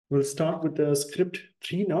We'll start with the script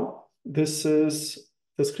 3 now. This is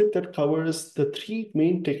the script that covers the 3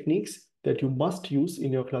 main techniques that you must use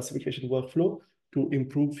in your classification workflow to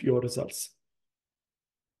improve your results.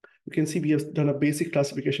 You can see we have done a basic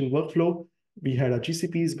classification workflow. We had our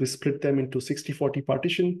GCPs, we split them into 60-40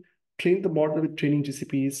 partition, trained the model with training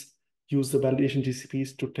GCPs, used the validation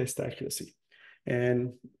GCPs to test the accuracy.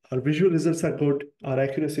 And our visual results are good, our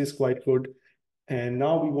accuracy is quite good. And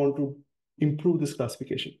now we want to improve this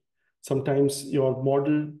classification. Sometimes your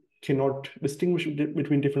model cannot distinguish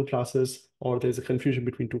between different classes, or there's a confusion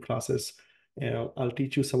between two classes. I'll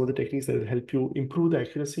teach you some of the techniques that will help you improve the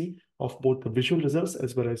accuracy of both the visual results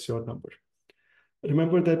as well as your number.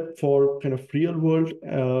 Remember that for kind of real world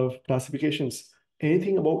classifications,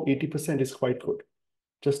 anything above 80% is quite good.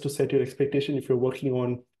 Just to set your expectation, if you're working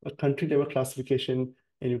on a country level classification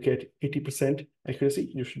and you get 80%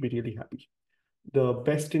 accuracy, you should be really happy. The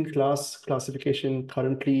best in class classification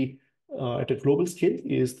currently at a global scale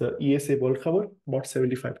is the ESA World Cover, about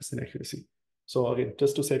 75% accuracy. So again,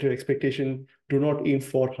 just to set your expectation, do not aim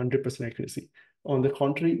for 100% accuracy. On the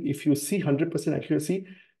contrary, if you see 100% accuracy,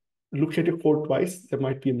 look at your code twice. There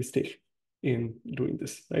might be a mistake in doing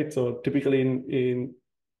this, right? So typically in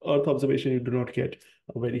Earth observation, you do not get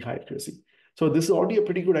a very high accuracy. So this is already a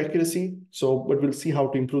pretty good accuracy. So, but we'll see how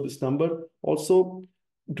to improve this number. Also,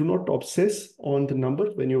 do not obsess on the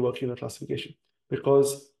number when you're working on a classification,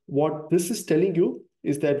 because what this is telling you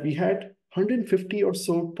is that we had 150 or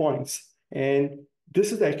so points, and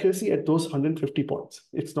this is the accuracy at those 150 points.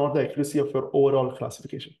 It's not the accuracy of your overall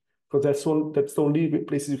classification, because that's the only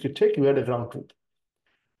places you can check you had a ground truth.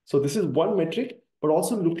 So this is one metric, but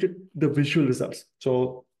also look at the visual results.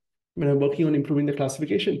 So when I'm working on improving the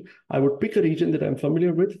classification, I would pick a region that I'm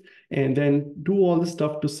familiar with and then do all the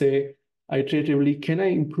stuff to say, iteratively, can I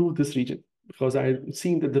improve this region? Because I'm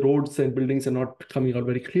seeing that the roads and buildings are not coming out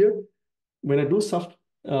very clear. When I do stuff,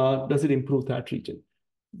 does it improve that region?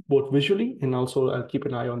 Both visually and also I'll keep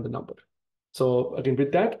an eye on the number. So again,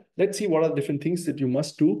 with that, let's see what are the different things that you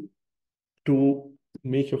must do to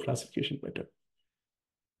make your classification better.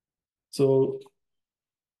 So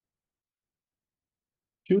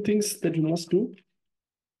few things that you must do.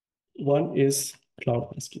 One is cloud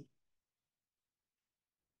masking.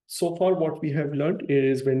 So far, what we have learned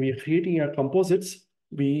is when we are creating our composites,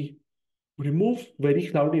 we remove very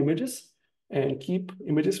cloudy images and keep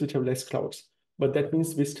images which have less clouds. But that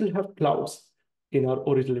means we still have clouds in our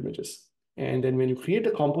original images. And then when you create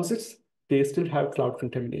the composites, they still have cloud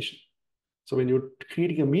contamination. So when you're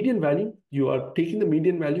creating a median value, you are taking the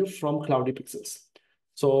median value from cloudy pixels.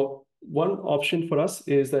 So one option for us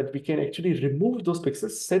is that we can actually remove those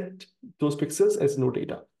pixels, set those pixels as no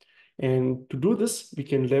data. And to do this, we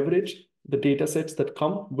can leverage the data sets that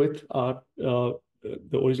come with our the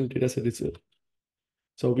original data set itself.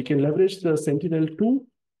 So we can leverage the Sentinel-2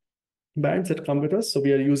 bands that come with us. So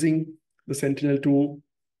we are using the Sentinel-2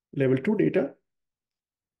 level 2 data.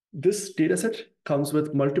 This data set comes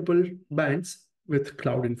with multiple bands with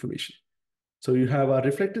cloud information. So you have our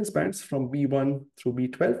reflectance bands from B1 through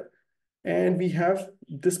B12, and we have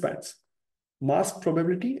this bands, mask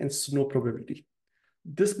probability and snow probability.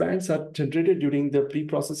 These bands are generated during the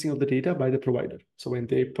pre-processing of the data by the provider. So when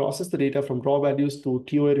they process the data from raw values to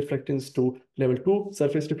TOA reflectance to level 2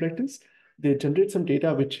 surface reflectance, they generate some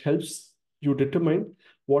data which helps you determine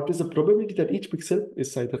what is the probability that each pixel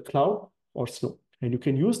is either cloud or snow. And you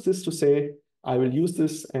can use this to say, I will use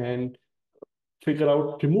this and figure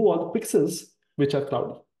out, remove all the pixels which are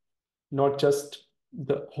cloudy, not just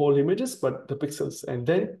the whole images, but the pixels. And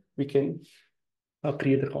then we can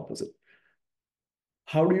create a composite.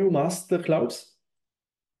 How do you mask the clouds?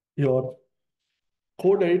 Your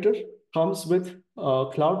code editor comes with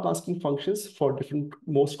cloud masking functions for different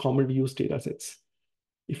most commonly used data sets.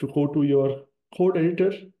 If you go to your code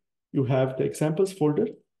editor, you have the examples folder.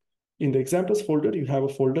 In the examples folder, you have a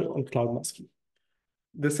folder on cloud masking.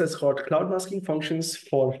 This has got cloud masking functions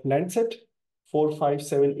for Landsat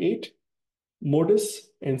 4578, Modis,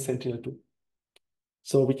 and Sentinel-2.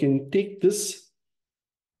 So we can take this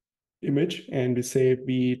image and we say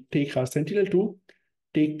we take our Sentinel-2,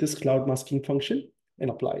 take this cloud masking function and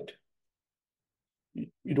apply it.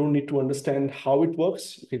 You don't need to understand how it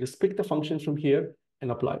works. You can just pick the function from here and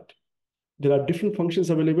apply it. There are different functions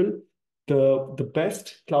available. The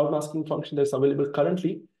best cloud masking function that's available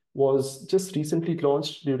currently was just recently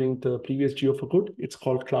launched during the previous Geo for Good. It's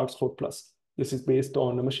called CloudScope Plus. This is based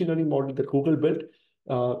on a machine learning model that Google built,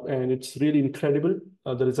 and it's really incredible.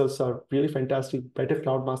 The results are really fantastic, better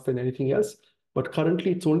cloud mask than anything else. But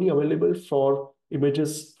currently, it's only available for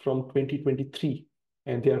images from 2023,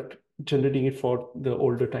 and they are generating it for the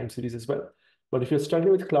older time series as well. But if you're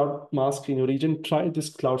struggling with Cloud Mask in your region, try this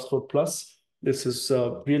Cloud Score Plus. This is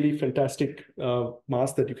a really fantastic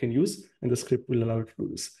mask that you can use, and the script will allow you to do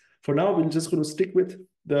this. For now, we're just going to stick with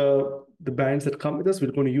the bands that come with us.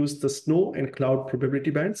 We're going to use the snow and cloud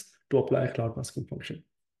probability bands to apply a cloud masking function.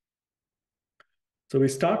 So we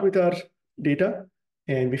start with our data,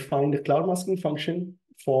 and we find a cloud masking function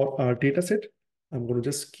for our data set. I'm going to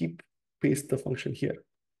just paste the function here.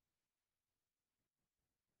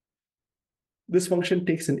 This function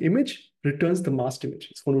takes an image, returns the masked image.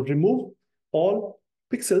 It's going to remove all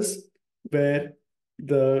pixels where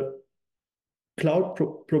the cloud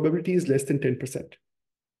probability is less than 10%.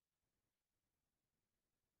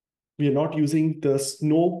 We are not using the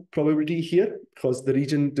snow probability here because the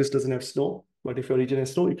region just doesn't have snow. But if your region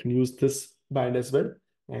has snow, you can use this band as well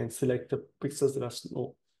and select the pixels that are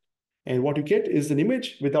snow. And what you get is an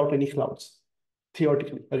image without any clouds,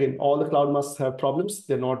 theoretically. Again, all the cloud masks have problems.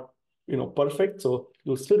 They're not perfect. So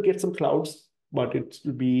you'll still get some clouds, but it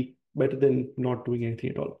will be better than not doing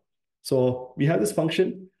anything at all. So we have this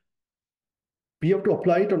function. We have to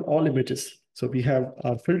apply it on all images. So we have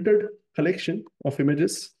our filtered collection of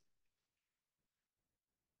images.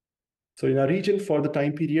 So in our region for the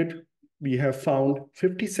time period, we have found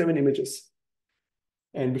 57 images.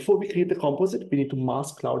 And before we create the composite, we need to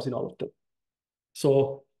mask clouds in all of them.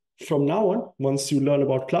 So from now on, once you learn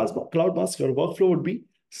about cloud mask, your workflow would be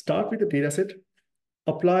start with the dataset,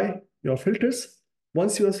 apply your filters.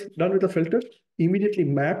 Once you are done with the filter, immediately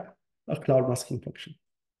map a cloud masking function.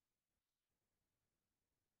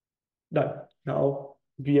 Done. Now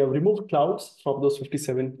we have removed clouds from those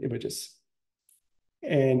 57 images.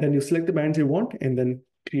 And then you select the bands you want and then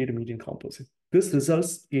create a median composite. This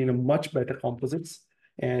results in a much better composites.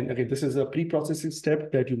 And again, this is a pre-processing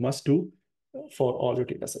step that you must do for all your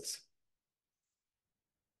datasets.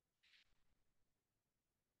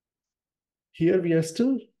 Here we are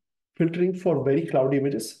still filtering for very cloudy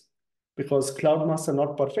images because cloud masks are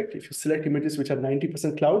not perfect. If you select images which are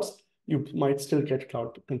 90% clouds, you might still get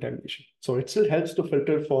cloud contamination. So it still helps to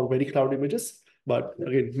filter for very cloud images, but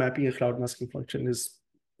again, mapping a cloud masking function is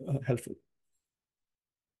helpful.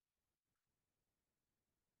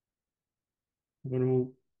 I'm going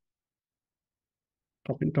to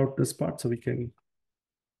comment out this part so we can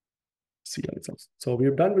see how it sounds. So we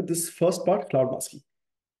are done with this first part, cloud masking.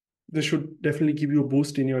 This should definitely give you a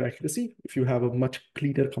boost in your accuracy if you have a much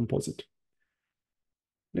cleaner composite.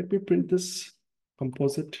 Let me print this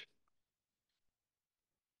composite.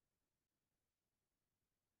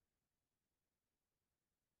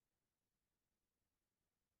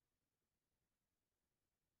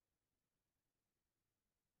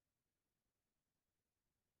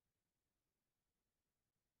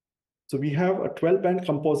 So we have a 12-band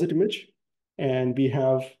composite image, and we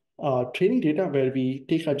have our training data where we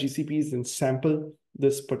take our GCPs and sample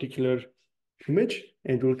this particular image,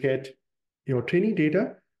 and we'll get your training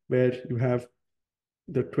data where you have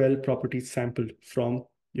the 12 properties sampled from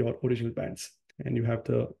your original bands, and you have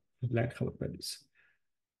the land cover values.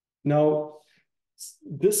 Now,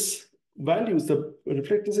 this values, the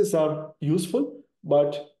reflectances are useful,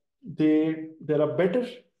 but there are better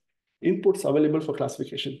inputs available for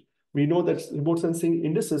classification. We know that remote sensing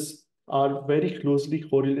indices are very closely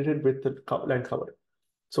correlated with the land cover.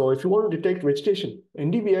 So if you want to detect vegetation,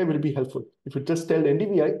 NDVI will be helpful. If you just tell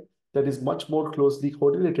NDVI, that is much more closely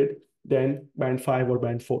correlated than band 5 or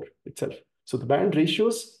band 4 itself. So the band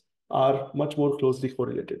ratios are much more closely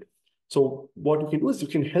correlated. So what you can do is you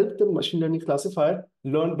can help the machine learning classifier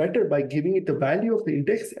learn better by giving it the value of the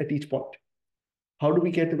index at each point. How do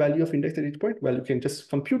we get the value of index at each point? Well, you can just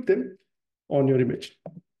compute them on your image.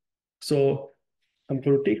 So I'm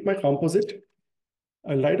going to take my composite,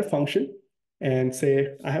 I'll write a function and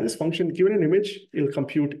say, I have this function, given an image, it'll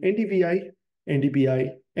compute NDVI, NDBI,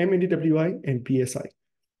 MNDWI, and PSI.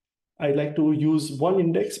 I'd like to use one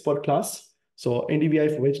index per class. So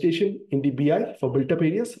NDVI for vegetation, NDBI for built-up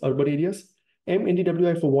areas, urban areas,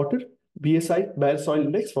 MNDWI for water, BSI, bare soil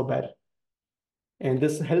index for bare. And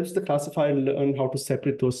this helps the classifier learn how to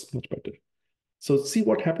separate those much better. So see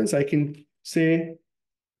what happens. I can say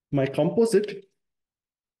my composite,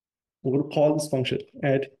 we're going to call this function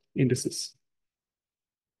add indices.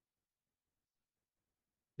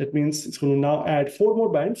 That means it's going to now add 4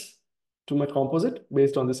 more bands to my composite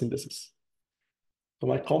based on this indices. So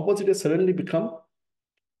my composite has suddenly become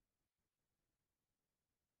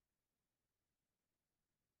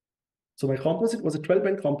so my composite was a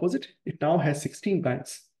 12-band composite. It now has 16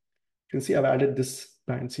 bands. You can see I've added this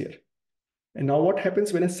bands here. And now what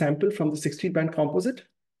happens when I sample from the 16-band composite?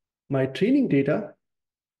 My training data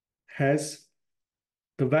has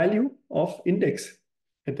the value of index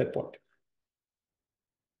at that point.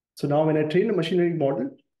 So now when I train a machine learning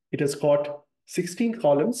model, it has got 16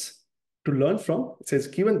 columns to learn from. It says,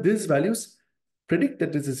 given these values, predict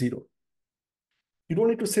that this is 0. You don't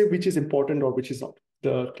need to say which is important or which is not.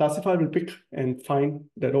 The classifier will pick and find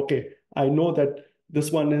that, okay, I know that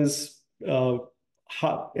this one is,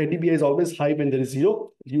 NDVI is always high when there is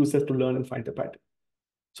 0. Use that to learn and find the pattern.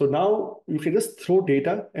 So now you can just throw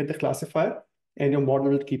data at the classifier and your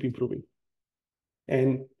model will keep improving.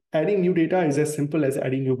 And adding new data is as simple as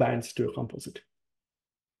adding new bands to your composite.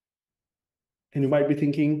 And you might be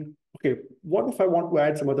thinking, okay, what if I want to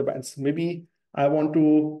add some other bands? Maybe I want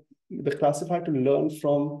the classifier to learn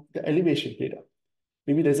from the elevation data.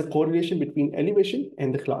 Maybe there's a correlation between elevation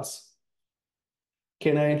and the class.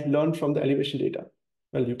 Can I learn from the elevation data?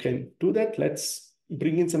 Well, you can do that. Let's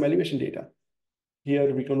bring in some elevation data.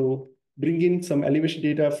 Here we're going to bring in some elevation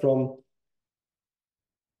data from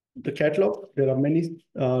the catalog. There are many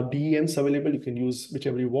DEMs available. You can use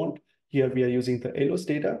whichever you want. Here we are using the ALOS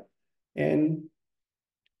data, and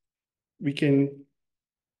we can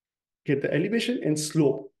get the elevation and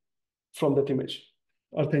slope from that image.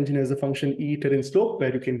 Earth Engine has a function E terrain slope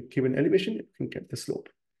where you can give an elevation, you can get the slope.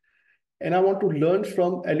 And I want to learn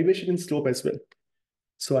from elevation and slope as well.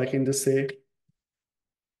 So I can just say,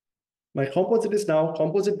 my composite is now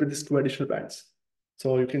composite with these 2 additional bands.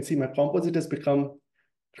 So you can see my composite has become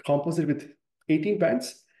a composite with 18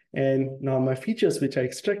 bands. And now my features, which I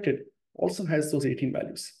extracted, also has those 18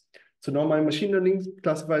 values. So now my machine learning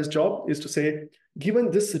classifier's job is to say,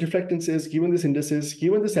 given this reflectances, given this indices,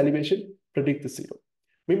 given this elevation, predict the 0.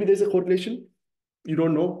 Maybe there's a correlation. You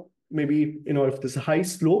don't know. Maybe, if there's a high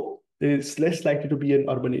slope, it's less likely to be an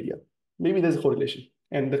urban area. Maybe there's a correlation.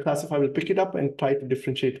 And the classifier will pick it up and try to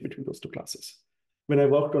differentiate between those 2 classes. When I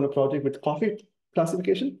worked on a project with coffee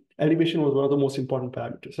classification, elevation was one of the most important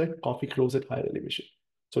parameters, right? Coffee grows at higher elevation.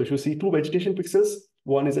 So if you see 2 vegetation pixels,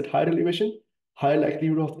 one is at higher elevation, higher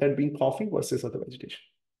likelihood of that being coffee versus other vegetation.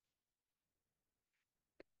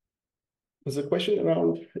 There's a question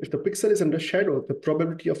around if the pixel is under shadow, the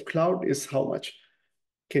probability of cloud is how much?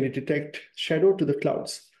 Can it detect shadow to the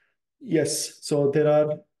clouds? Yes. So there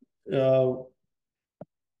are,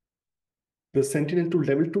 the Sentinel-2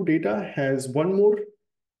 level 2 data has one more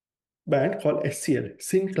band called SCL,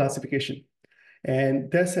 scene classification.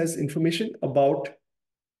 And this has information about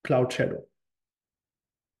cloud shadow.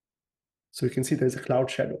 So you can see there's a cloud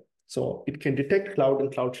shadow. So it can detect cloud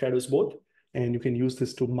and cloud shadows both, and you can use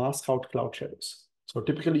this to mask out cloud shadows. So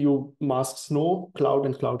typically you mask snow, cloud,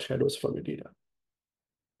 and cloud shadows from your data.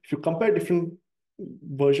 If you compare different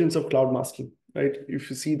versions of cloud masking, right? If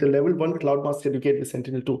you see the level 1 cloud mask that you get with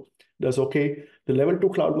Sentinel-2, does okay. The level 2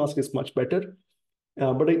 cloud mask is much better,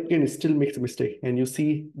 but again, it still makes a mistake. And you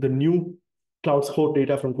see the new cloud score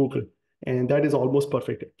data from Google, and that is almost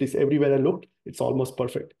perfect. At least everywhere I looked, it's almost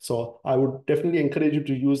perfect. So I would definitely encourage you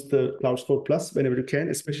to use the Cloud Score Plus whenever you can,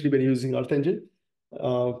 especially when you're using Earth Engine.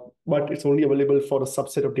 But it's only available for a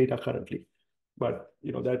subset of data currently. But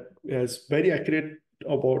that is very accurate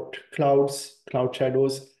about clouds, cloud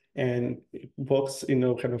shadows, and it works in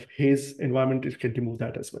a kind of haze environment. It can remove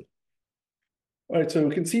that as well. All right, so you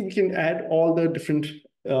can see we can add all the different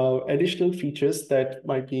additional features that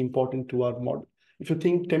might be important to our model. If you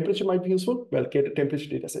think temperature might be useful, well, get a temperature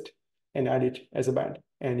data set and add it as a band,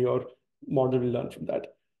 and your model will learn from that.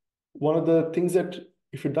 One of the things that,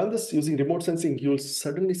 if you've done this using remote sensing, you'll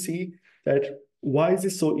suddenly see that why is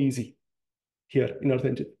this so easy here in Earth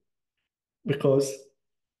Engine? Because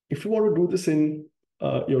if you want to do this in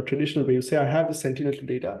your traditional way, you say, I have the Sentinel-2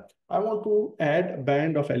 data, I want to add a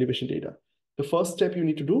band of elevation data. The first step you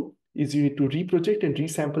need to do is you need to reproject and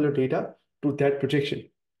resample your data to that projection.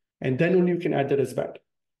 And then only you can add that as band.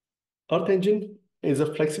 Earth Engine is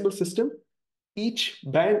a flexible system. Each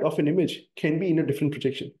band of an image can be in a different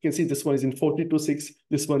projection. You can see this one is in 432.6,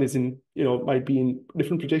 this one is in, might be in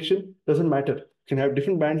different projection, doesn't matter. You can have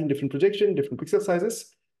different bands in different projection, different pixel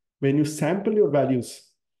sizes. When you sample your values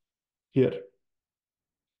here,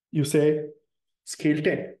 you say scale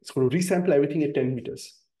 10, it's going to resample everything at 10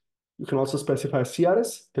 meters. You can also specify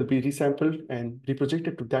CRS, they'll be resampled and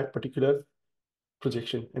reprojected to that particular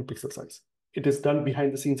projection and pixel size. It is done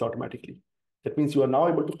behind the scenes automatically. That means you are now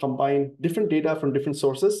able to combine different data from different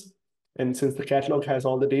sources. And since the catalog has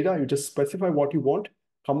all the data, you just specify what you want,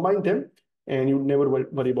 combine them, and you never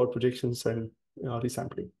worry about projections and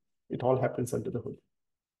resampling. It all happens under the hood.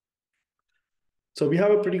 So we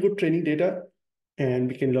have a pretty good training data, and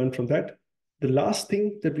we can learn from that. The last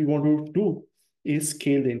thing that we want to do is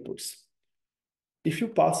scale the inputs. If you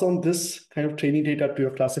pass on this kind of training data to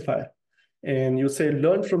your classifier, and you say,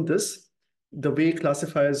 learn from this, the way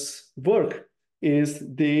classifiers work is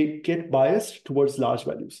they get biased towards large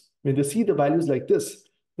values. When they see the values like this,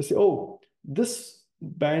 they say, oh, this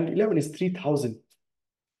band 11 is 3000,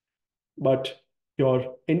 but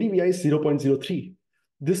your NDVI is 0.03.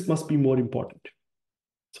 This must be more important.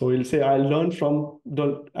 So we'll say,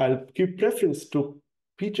 I'll give preference to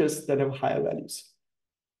features that have higher values.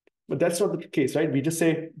 But that's not the case, right? We just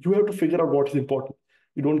say, you have to figure out what is important.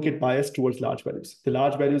 You don't get biased towards large values. The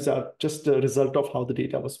large values are just a result of how the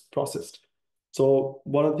data was processed. So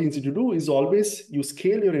one of the things that you do is always you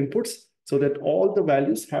scale your inputs so that all the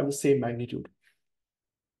values have the same magnitude.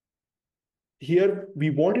 Here,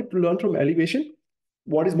 we wanted to learn from elevation.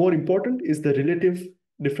 What is more important is the relative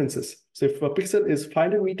differences. So if a pixel is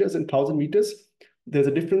 500 meters and 1000 meters, there's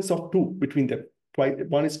a difference of 2 between them.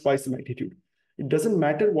 One is twice the magnitude. It doesn't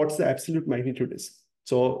matter what the absolute magnitude is.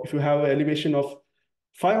 So if you have an elevation of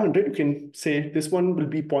 500, you can say this one will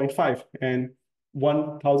be 0.5 and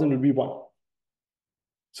 1000 will be 1.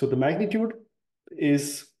 So the magnitude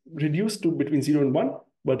is reduced to between 0 and 1,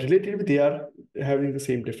 but relatively they are having the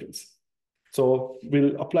same difference. So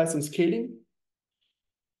we'll apply some scaling.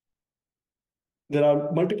 There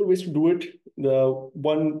are multiple ways to do it. The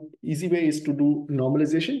one easy way is to do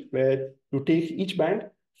normalization, where you take each band,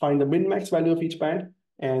 find the min-max value of each band,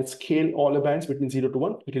 and scale all the bands between 0 to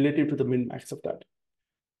 1 relative to the min-max of that.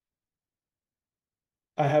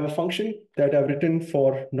 I have a function that I've written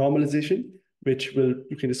for normalization, which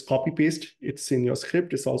you can just copy paste. It's in your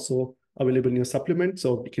script. It's also available in your supplement.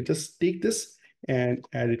 So you can just take this and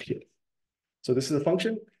add it here. So this is a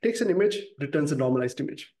function, takes an image, returns a normalized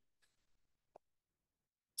image.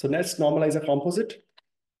 So let's normalize a composite.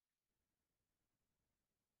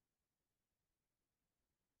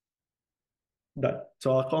 Done.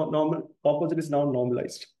 So our composite is now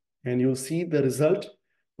normalized. And you'll see the result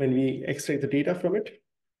when we extract the data from it.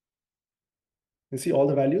 You see all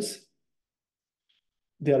the values.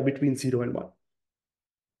 They are between 0 and 1.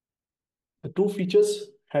 The two features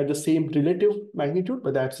had the same relative magnitude,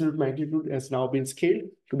 but the absolute magnitude has now been scaled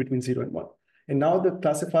to between 0 and 1. And now the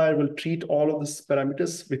classifier will treat all of these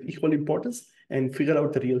parameters with equal importance and figure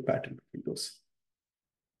out the real pattern between those.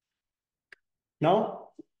 Now,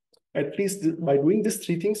 at least by doing these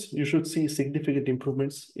three things, you should see significant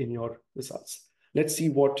improvements in your results. Let's see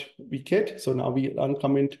what we get. So now we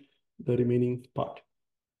uncomment the remaining part.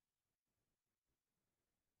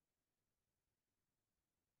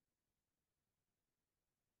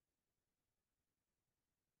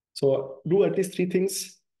 So do at least three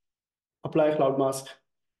things: apply a cloud mask,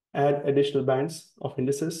 add additional bands of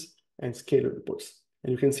indices, and scale your reports.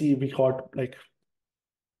 And you can see we got it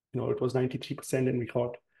was 93% and we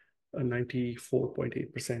got a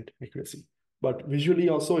 94.8% accuracy. But visually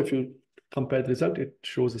also, if you compare the result, it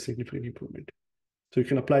shows a significant improvement. So you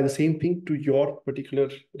can apply the same thing to your particular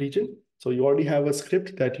region. So you already have a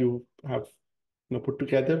script that you have put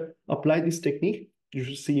together. Apply this technique, you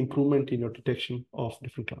should see improvement in your detection of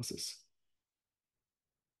different classes.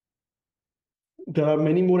 There are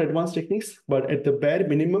many more advanced techniques, but at the bare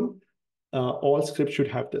minimum, all scripts should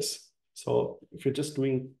have this. So if you're just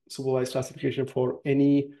doing supervised classification for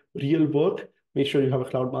any real work, make sure you have a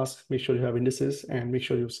cloud mask, make sure you have indices, and make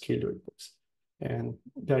sure you scale your inputs. And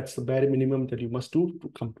that's the bare minimum that you must do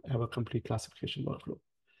to have a complete classification workflow.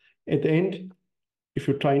 At the end, if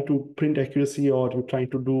you're trying to print accuracy or you're trying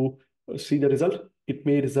to see the result, it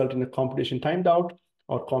may result in a computation timed out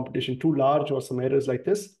or computation too large or some errors like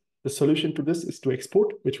this. The solution to this is to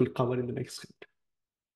export, which we'll cover in the next script.